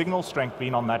 what's the signal strength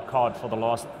been on that card for the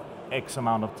last X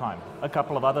amount of time? A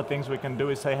couple of other things we can do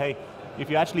is say, hey, if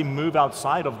you actually move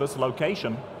outside of this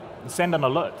location, send an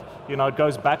alert. You know, it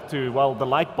goes back to, well, the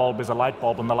light bulb is a light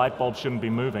bulb and the light bulb shouldn't be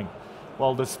moving.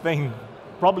 Well, this thing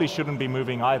probably shouldn't be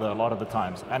moving either a lot of the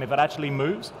times. And if it actually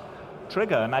moves,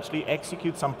 trigger and actually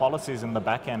execute some policies in the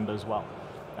back end as well.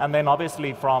 And then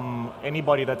obviously from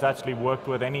anybody that's actually worked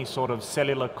with any sort of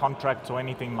cellular contracts or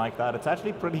anything like that, it's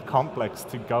actually pretty complex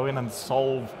to go in and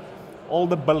solve all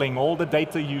the billing, all the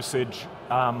data usage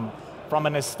from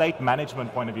an estate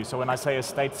management point of view. So when I say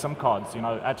estate SIM cards, you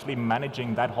know, actually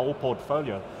managing that whole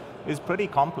portfolio is pretty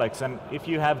complex. And if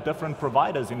you have different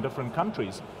providers in different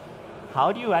countries,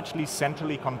 how do you actually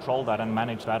centrally control that and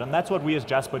manage that? And that's what we as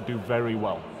Jasper do very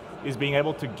well, is being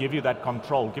able to give you that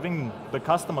control, giving the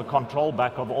customer control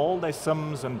back of all their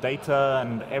SIMs and data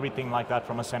and everything like that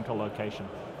from a central location.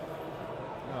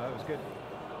 Oh, that was good.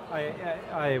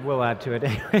 I will add to it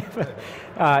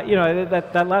anyway. You know,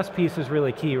 that last piece is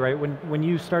really key, right? When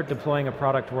you start deploying a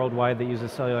product worldwide that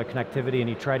uses cellular connectivity and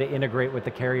you try to integrate with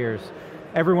the carriers,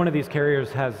 every one of these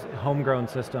carriers has homegrown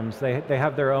systems. They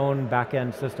have their own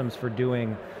back-end systems for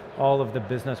doing all of the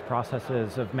business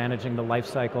processes of managing the life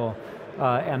cycle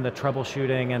and the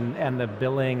troubleshooting and the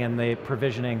billing and the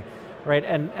provisioning, right?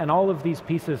 And all of these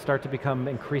pieces start to become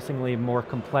increasingly more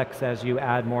complex as you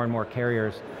add more and more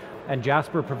carriers. And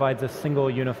Jasper provides a single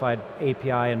unified API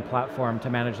and platform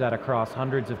to manage that across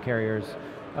hundreds of carriers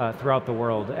throughout the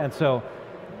world. And so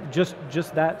just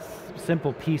that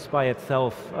simple piece by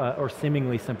itself, or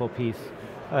seemingly simple piece,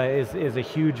 is a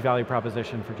huge value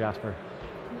proposition for Jasper.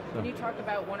 Can you talk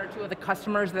about one or two of the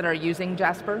customers that are using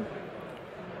Jasper?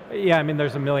 Yeah, I mean,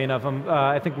 there's a million of them.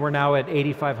 I think we're now at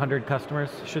 8,500 customers.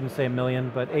 Shouldn't say a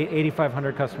million, but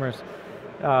 8,500 customers.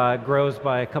 Grows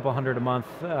by a couple hundred a month.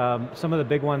 Some of the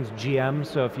big ones, GM,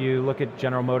 so if you look at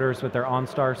General Motors with their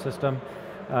OnStar system,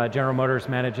 General Motors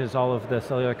manages all of the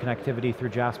cellular connectivity through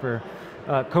Jasper.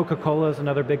 Coca-Cola is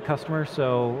another big customer,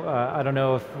 so I don't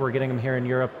know if we're getting them here in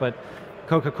Europe, but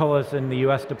Coca-Cola's in the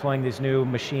US deploying these new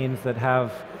machines that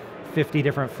have 50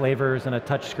 different flavors and a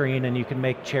touch screen, and you can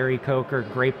make cherry Coke or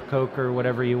grape Coke or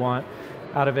whatever you want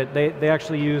out of it. They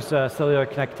actually use cellular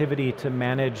connectivity to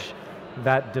manage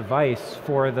that device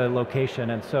for the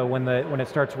location, and so when it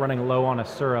starts running low on a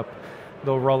syrup,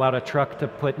 they'll roll out a truck to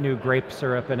put new grape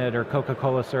syrup in it, or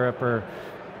Coca-Cola syrup, or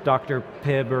Dr.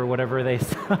 Pibb, or whatever they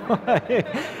sell.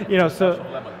 You know, so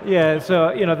yeah,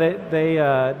 so you know,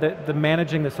 the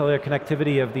managing the cellular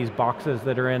connectivity of these boxes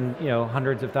that are in, you know,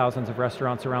 hundreds of thousands of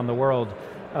restaurants around the world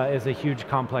is a huge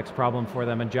complex problem for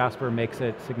them, and Jasper makes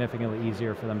it significantly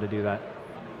easier for them to do that.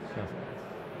 So.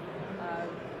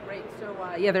 Great, so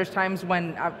yeah, there's times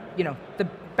when, the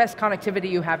best connectivity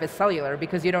you have is cellular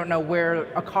because you don't know where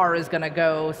a car is going to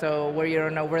go, so where you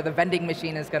don't know where the vending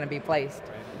machine is going to be placed.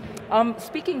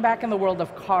 Speaking back in the world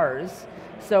of cars,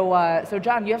 so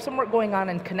John, you have some work going on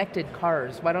in connected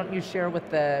cars. Why don't you share with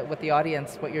the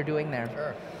audience what you're doing there?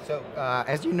 Sure. So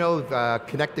as you know, the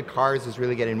connected cars is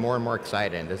really getting more and more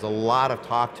exciting. There's a lot of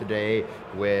talk today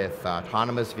with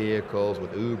autonomous vehicles,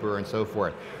 with Uber and so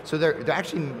forth. So there are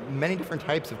actually many different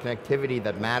types of connectivity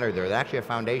that matter there. They're actually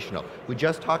foundational. We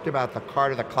just talked about the car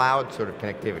to the cloud sort of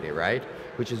connectivity, right?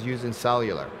 Which is using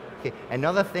cellular. Okay.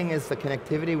 Another thing is the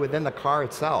connectivity within the car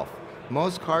itself.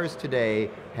 Most cars today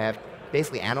have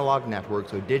basically analog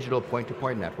networks or digital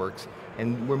point-to-point networks,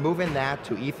 and we're moving that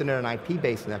to Ethernet and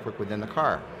IP-based network within the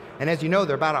car. And as you know,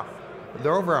 there are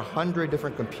over 100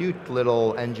 different compute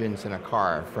little engines in a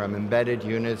car, from embedded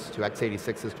units to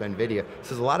x86s to NVIDIA. So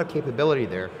there's a lot of capability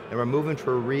there, and we're moving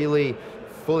to a really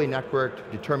fully networked,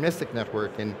 deterministic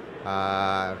network and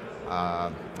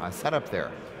setup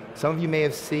there. Some of you may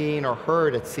have seen or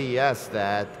heard at CES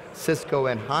that Cisco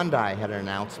and Hyundai had an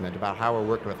announcement about how we're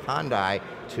working with Hyundai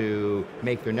to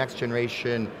make their next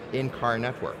generation in-car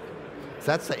network. So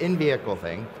that's the in-vehicle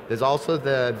thing. There's also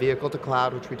the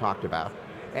vehicle-to-cloud, which we talked about.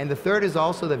 And the third is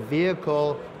also the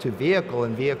vehicle-to-vehicle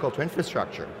and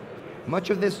vehicle-to-infrastructure. Much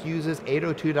of this uses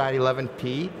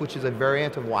 802.11p, which is a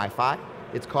variant of Wi-Fi.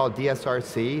 It's called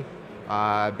DSRC.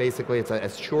 Basically, it's a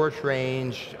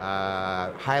short-range,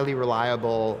 highly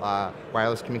reliable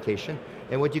wireless communication.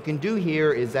 And what you can do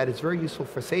here is that it's very useful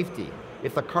for safety.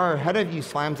 If the car ahead of you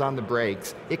slams on the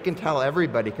brakes, it can tell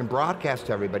everybody, can broadcast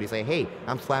to everybody, say, hey,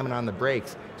 I'm slamming on the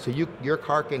brakes. So your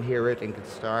car can hear it and can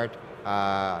start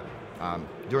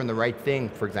doing the right thing,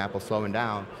 for example, slowing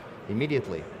down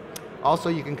immediately. Also,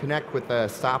 you can connect with the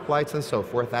stoplights and so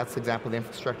forth. That's the example of the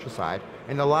infrastructure side.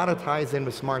 And a lot of ties in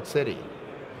with smart city.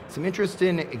 Some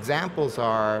interesting examples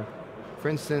are, for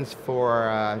instance,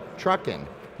 for trucking.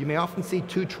 You may often see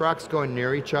two trucks going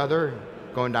near each other,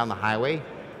 going down the highway.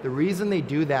 The reason they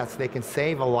do that is so they can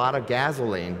save a lot of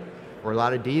gasoline or a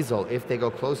lot of diesel if they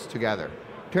go close together.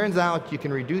 Turns out you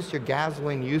can reduce your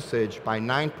gasoline usage by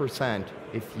 9%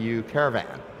 if you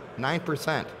caravan,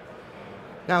 9%.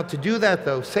 Now to do that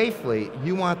though safely,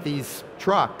 you want these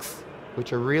trucks,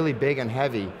 which are really big and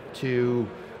heavy, to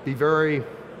be very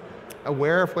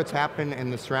aware of what's happening in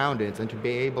the surroundings and to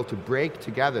be able to brake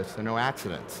together so no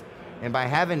accidents. And by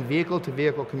having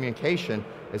vehicle-to-vehicle communication,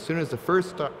 as soon as the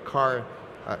first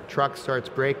truck starts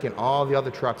braking, all the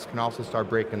other trucks can also start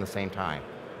braking at the same time.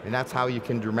 And that's how you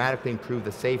can dramatically improve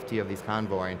the safety of these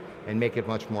convoying and make it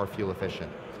much more fuel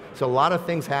efficient. So a lot of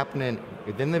things happening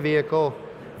within the vehicle,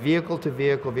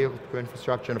 vehicle-to-vehicle,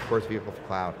 vehicle-to-infrastructure, and of course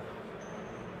vehicle-to-cloud.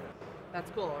 That's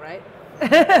cool, right?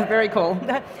 Very cool.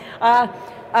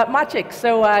 Maciej,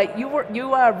 so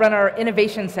you run our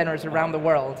innovation centers around the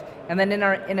world, and then in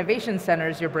our innovation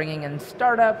centers, you're bringing in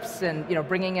startups and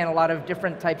bringing in a lot of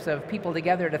different types of people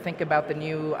together to think about the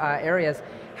new areas.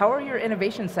 How are your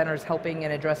innovation centers helping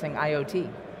in addressing IoT?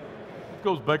 It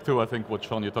goes back to, I think, what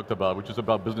Shaun, you talked about, which is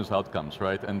about business outcomes,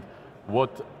 right? And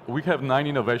we have 9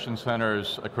 innovation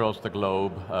centers across the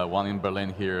globe, one in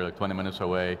Berlin here, like 20 minutes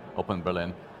away, open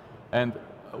Berlin. And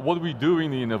what we do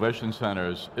in the innovation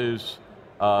centers is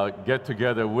get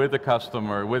together with the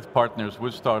customer, with partners,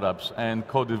 with startups, and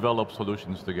co-develop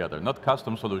solutions together. Not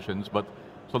custom solutions, but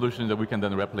solutions that we can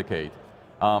then replicate.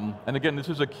 And again, this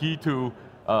is a key to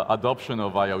adoption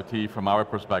of IoT from our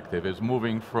perspective, is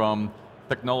moving from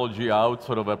technology out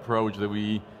sort of approach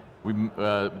that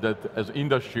that as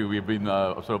industry we've been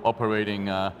sort of operating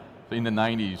in the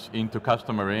 90s into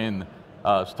customer in,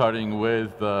 starting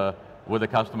with the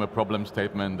customer problem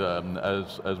statement,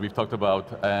 as we've talked about,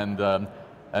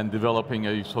 and developing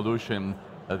a solution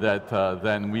that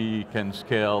then we can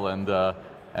scale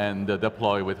and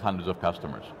deploy with hundreds of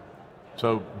customers.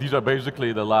 So these are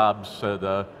basically the labs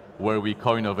where we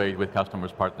co-innovate with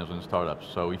customers, partners, and startups.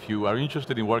 So if you are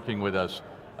interested in working with us,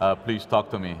 please talk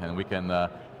to me, and we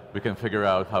can figure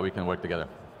out how we can work together.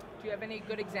 Do you have any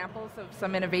good examples of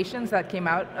some innovations that came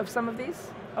out of some of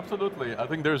these? Absolutely. I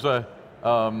think there's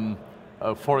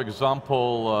for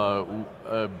example,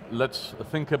 let's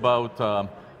think about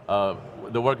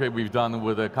the work that we've done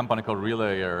with a company called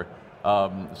Relayer.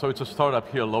 So it's a startup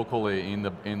here locally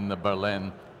in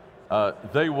Berlin.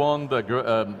 They won the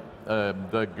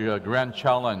grand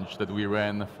challenge that we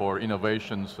ran for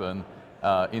innovations in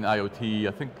IoT,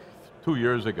 I think 2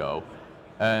 years ago.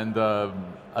 And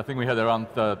I think we had around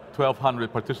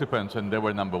 1,200 participants, and they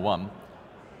were #1.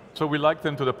 So we liked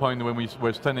them to the point when we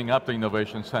were standing up the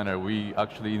Innovation Center, we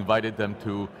actually invited them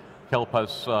to help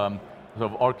us sort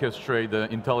of orchestrate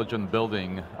the intelligent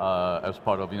building as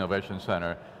part of Innovation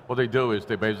Center. What they do is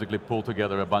they basically pull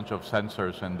together a bunch of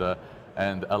sensors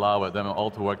and allow them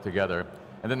all to work together.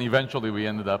 And then eventually we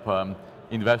ended up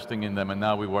investing in them, and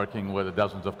now we're working with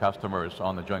dozens of customers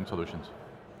on the joint solutions.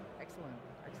 Excellent,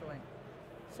 excellent.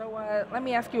 So let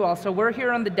me ask you also, we're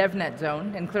here on the DevNet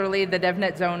Zone, and clearly the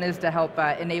DevNet Zone is to help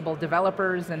enable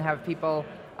developers and have people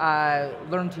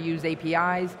learn to use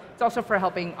APIs. It's also for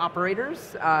helping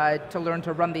operators to learn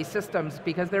to run these systems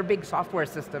because they're big software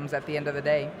systems at the end of the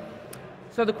day.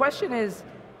 So the question is,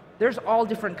 there's all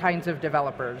different kinds of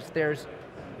developers. There's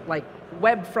like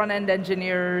web front-end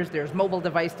engineers, there's mobile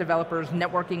device developers,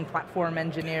 networking platform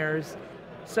engineers.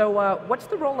 So what's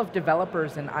the role of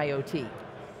developers in IoT?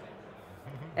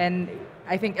 And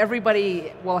I think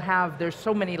everybody will have, there's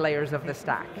so many layers of the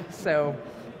stack. So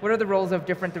what are the roles of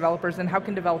different developers and how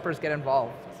can developers get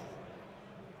involved?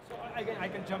 So I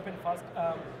can jump in first.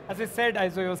 As I said,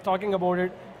 as I was talking about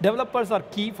it, developers are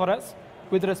key for us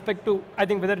with respect to, I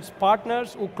think, whether it's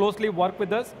partners who closely work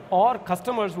with us or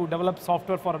customers who develop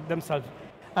software for themselves.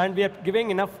 And we are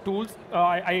giving enough tools.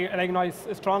 I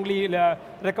strongly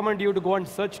recommend you to go and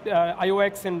search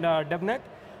IOX and DevNet.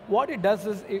 What it does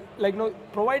is,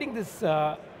 providing this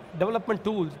development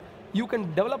tools, you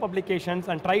can develop applications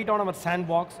and try it on our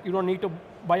sandbox. You don't need to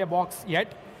buy a box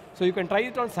yet. So you can try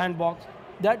it on sandbox.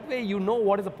 That way you know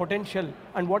what is the potential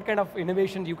and what kind of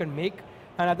innovations you can make.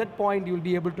 And at that point, you'll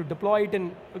be able to deploy it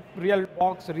in real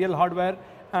box, real hardware,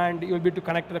 and you'll be able to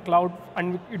connect to the cloud,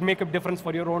 and it make a difference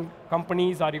for your own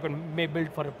companies, or you can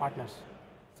build for your partners.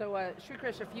 So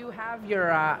Srikrish, if you have your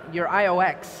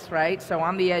IOX, right? So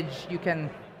on the edge, you can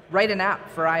write an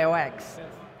app for IOX. Yes.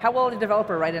 How will a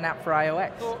developer write an app for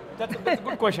IOX? So that's a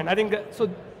good question. I think so.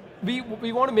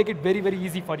 We want to make it very, very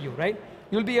easy for you, right?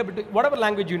 You'll be able to, whatever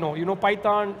language you know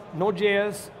Python,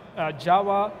 Node.js,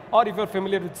 Java, or if you're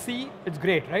familiar with C, it's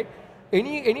great, right?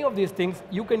 Any of these things,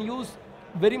 you can use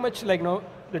very much like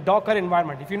the Docker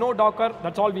environment. If you know Docker,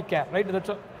 that's all we care, right?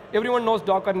 Everyone knows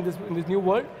Docker in this new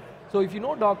world. So if you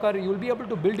know Docker, you'll be able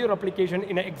to build your application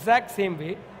in an exact same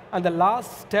way, and the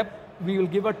last step, we will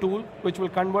give a tool which will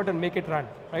convert and make it run,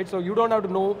 right? So you don't have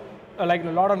to know like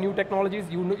a lot of new technologies.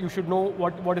 You should know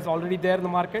what is already there in the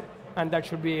market, and that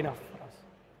should be enough for us.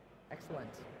 Excellent.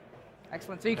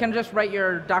 Excellent. So you can just write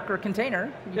your Docker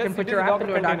container. You can put your app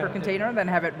into a Docker container, and then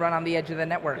have it run on the edge of the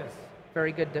network. Yes.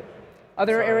 Very good.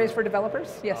 Other areas for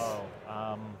developers? Yes.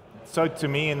 So to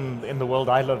me, in the world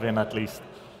I live in at least,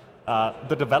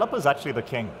 the developer is actually the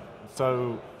king.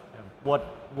 So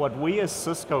what we as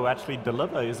Cisco actually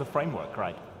deliver is a framework,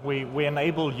 right? We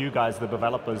enable you guys, the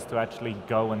developers, to actually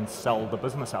go and sell the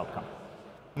business outcome.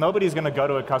 Nobody's going to go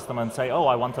to a customer and say, oh,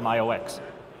 I want an IOX.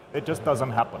 It just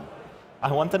doesn't happen.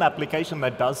 I want an application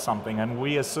that does something, and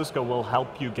we as Cisco will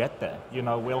help you get there.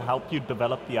 We'll help you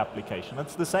develop the application.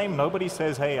 It's the same. Nobody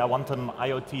says, hey, I want an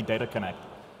IoT data connect.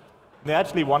 They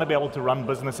actually want to be able to run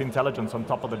business intelligence on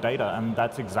top of the data, and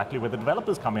that's exactly where the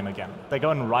developers come in again. They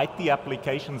go and write the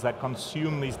applications that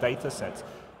consume these data sets.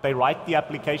 They write the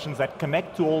applications that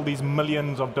connect to all these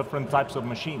millions of different types of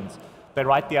machines. They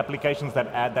write the applications that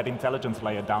add that intelligence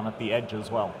layer down at the edge as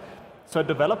well. So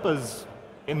developers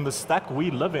in the stack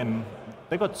we live in,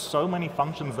 they've got so many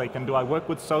functions they can do. I work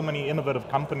with so many innovative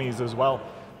companies as well,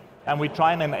 and we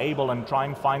try and enable and try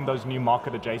and find those new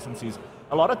market adjacencies.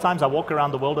 A lot of times I walk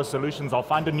around the world of solutions, I'll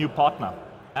find a new partner,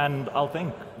 and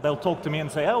they'll talk to me and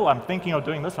say, oh, I'm thinking of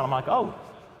doing this, and I'm like, oh,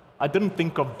 I didn't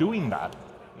think of doing that,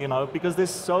 because there's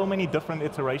so many different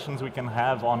iterations we can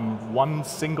have on one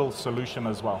single solution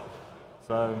as well.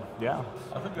 So, yeah,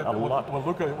 I think that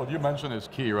what you mentioned is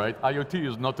key, right? IoT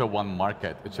is not a one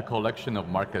market, it's a collection of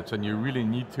markets, and you really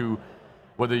need to,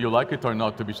 whether you like it or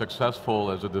not, to be successful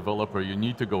as a developer, you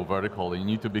need to go vertical, you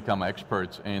need to become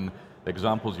experts in the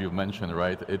examples you've mentioned,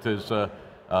 right? It is,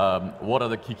 what are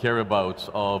the key care-abouts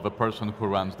of a person who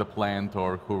runs the plant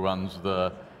or who runs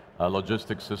the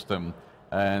logistics system?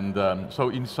 And so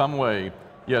in some way,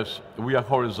 yes, we are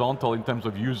horizontal in terms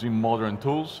of using modern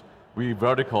tools, we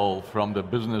vertical from the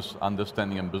business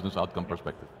understanding and business outcome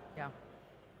perspective. Yeah.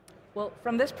 Well,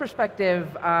 from this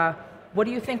perspective, what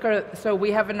do you think so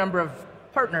we have a number of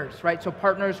partners, right? So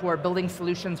partners who are building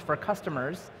solutions for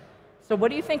customers. So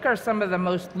what do you think are some of the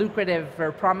most lucrative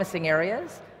or promising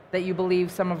areas that you believe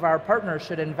some of our partners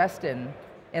should invest in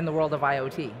the world of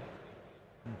IoT?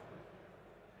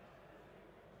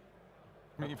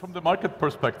 I mean, from the market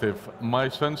perspective, my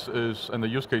sense is, and the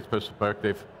use case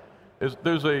perspective,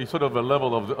 there's a sort of a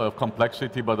level of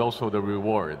complexity, but also the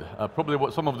reward.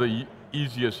 Probably some of the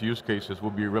easiest use cases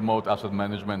would be remote asset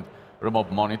management,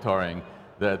 remote monitoring,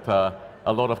 that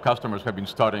a lot of customers have been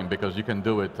starting because you can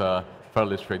do it in a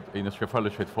fairly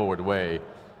straightforward way.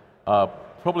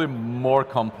 Probably more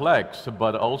complex,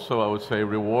 but also I would say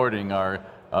rewarding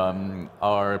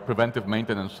our preventive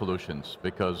maintenance solutions,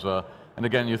 because, and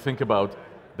again, you think about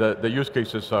the use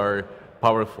cases are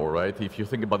powerful, right? If you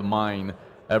think about mine,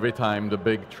 every time the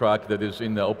big truck that is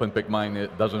in the open pit mine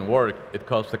it doesn't work, it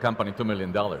costs the company $2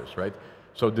 million, right?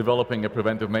 So developing a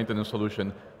preventive maintenance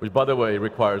solution, which by the way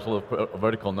requires a lot of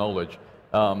vertical knowledge,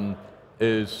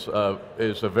 is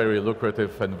a very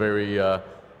lucrative and very a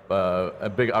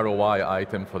big ROI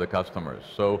item for the customers.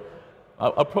 So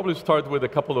I'll probably start with a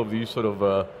couple of these sort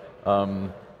of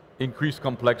increased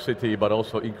complexity, but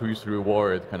also increased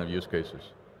reward kind of use cases.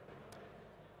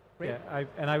 Yeah,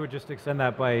 I would just extend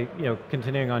that by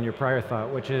continuing on your prior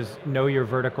thought, which is know your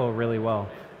vertical really well.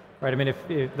 Right, I mean, if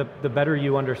the better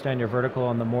you understand your vertical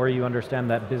and the more you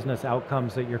understand that business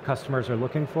outcomes that your customers are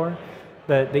looking for,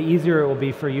 the easier it will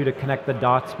be for you to connect the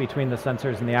dots between the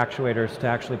sensors and the actuators to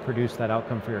actually produce that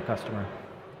outcome for your customer.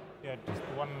 Yeah, just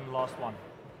one last one.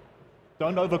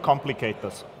 Don't overcomplicate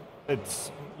this.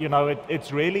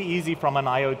 It's really easy from an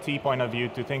IoT point of view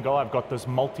to think, oh, I've got this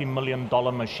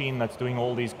multi-million-dollar machine that's doing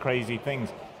all these crazy things.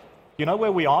 You know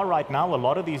where we are right now? A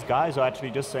lot of these guys are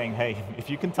actually just saying, hey, if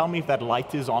you can tell me if that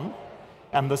light is on,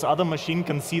 and this other machine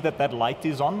can see that that light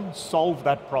is on, solve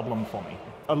that problem for me.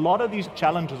 A lot of these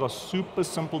challenges are super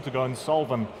simple to go and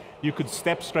solve, and you could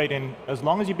step straight in as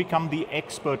long as you become the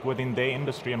expert within their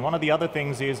industry. And one of the other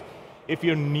things is, if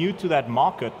you're new to that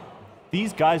market,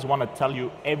 these guys want to tell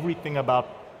you everything about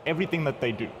everything that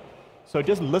they do. So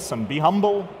just listen, be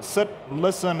humble, sit,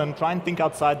 listen, and try and think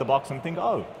outside the box and think,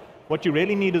 oh, what you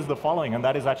really need is the following, and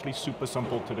that is actually super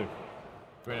simple to do.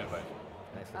 Great advice.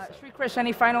 Srikrish,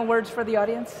 any final words for the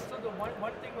audience? So the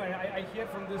one thing I hear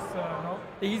from this,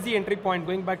 the easy entry point,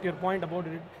 going back to your point about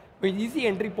it, the easy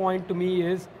entry point to me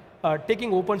is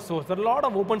taking open source. There are a lot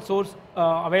of open source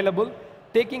available,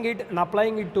 taking it and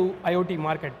applying it to IoT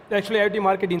market. Actually, IoT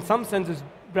market in some sense is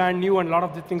brand new and a lot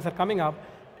of the things are coming up.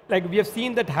 Like we have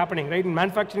seen that happening, right? In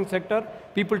manufacturing sector,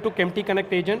 people took MT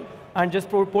Connect agent and just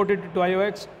ported it to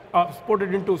IoT.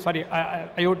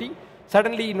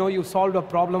 Suddenly, you solved a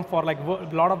problem for like a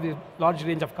lot of the large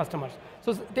range of customers.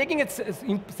 So taking it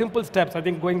simple steps, I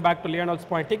think going back to Lionel's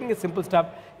point, taking a simple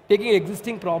step, taking an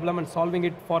existing problem and solving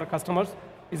it for customers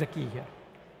is a key here.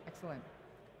 Excellent.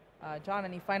 John,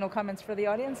 any final comments for the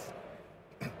audience?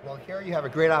 Well, here you have a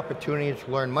great opportunity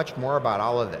to learn much more about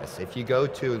all of this. If you go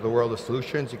to the world of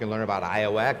solutions, you can learn about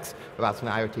IOX, about some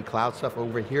IoT cloud stuff.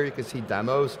 Over here, you can see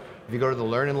demos. If you go to the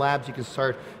learning labs, you can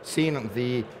start seeing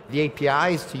the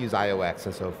APIs to use IOX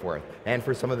and so forth, and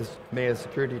for some of the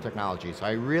security technology. So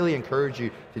I really encourage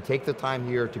you to take the time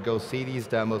here to go see these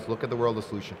demos, look at the world of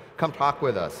solution, come talk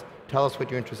with us, tell us what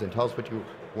you're interested in, tell us what you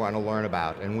want to learn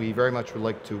about, and we very much would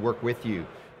like to work with you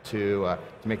to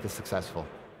make this successful.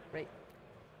 Great.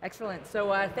 Excellent.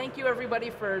 So thank you everybody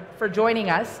for joining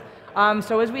us.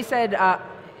 So as we said,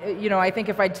 I think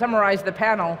if I'd summarize the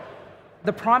panel,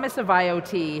 the promise of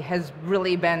IoT has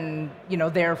really been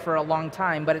there for a long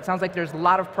time, but it sounds like there's a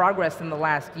lot of progress in the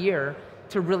last year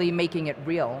to really making it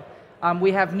real.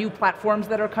 We have new platforms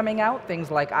that are coming out,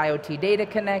 things like IoT Data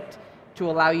Connect, to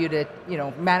allow you to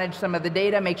manage some of the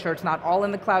data, make sure it's not all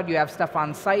in the cloud, you have stuff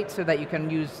on site so that you can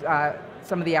use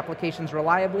some of the applications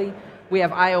reliably. We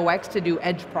have IOX to do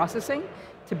edge processing,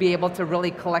 to be able to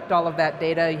really collect all of that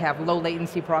data. You have low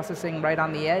latency processing right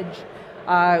on the edge.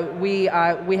 We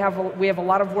have a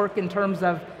lot of work in terms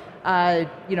of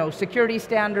security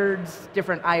standards,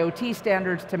 different IoT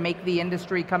standards to make the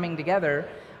industry coming together.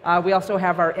 We also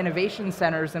have our innovation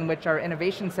centers, in which our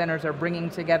innovation centers are bringing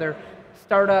together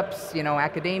startups,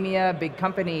 academia, big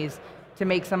companies to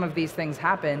make some of these things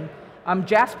happen.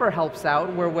 Jasper helps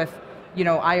out, where with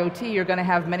IoT, you're going to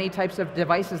have many types of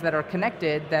devices that are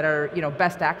connected that are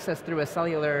best accessed through a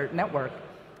cellular network.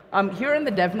 Here in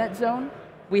the DevNet Zone,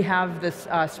 we have this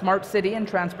smart city and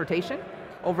transportation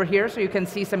over here, so you can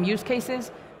see some use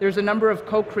cases. There's a number of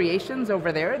co-creations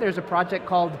over there. There's a project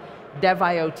called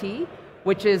DevIoT,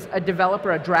 which is a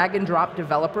drag and drop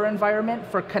developer environment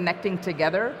for connecting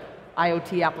together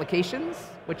IoT applications,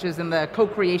 which is in the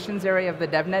co-creations area of the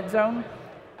DevNet Zone.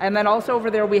 And then also over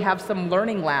there we have some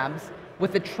learning labs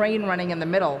with a train running in the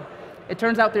middle. It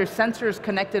turns out there's sensors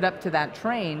connected up to that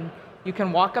train. You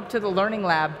can walk up to the learning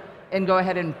lab and go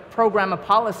ahead and program a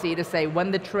policy to say,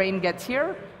 when the train gets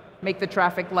here, make the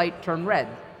traffic light turn red,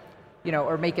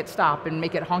 or make it stop and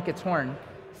make it honk its horn.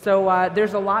 So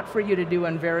there's a lot for you to do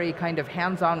in very kind of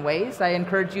hands-on ways. I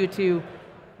encourage you to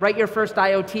write your first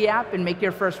IoT app and make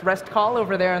your first REST call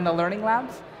over there in the Learning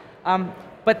Labs.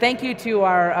 But thank you to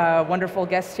our wonderful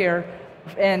guests here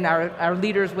and our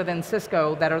leaders within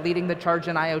Cisco that are leading the charge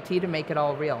in IoT to make it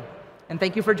all real. And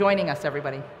thank you for joining us,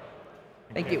 everybody.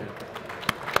 Thank you.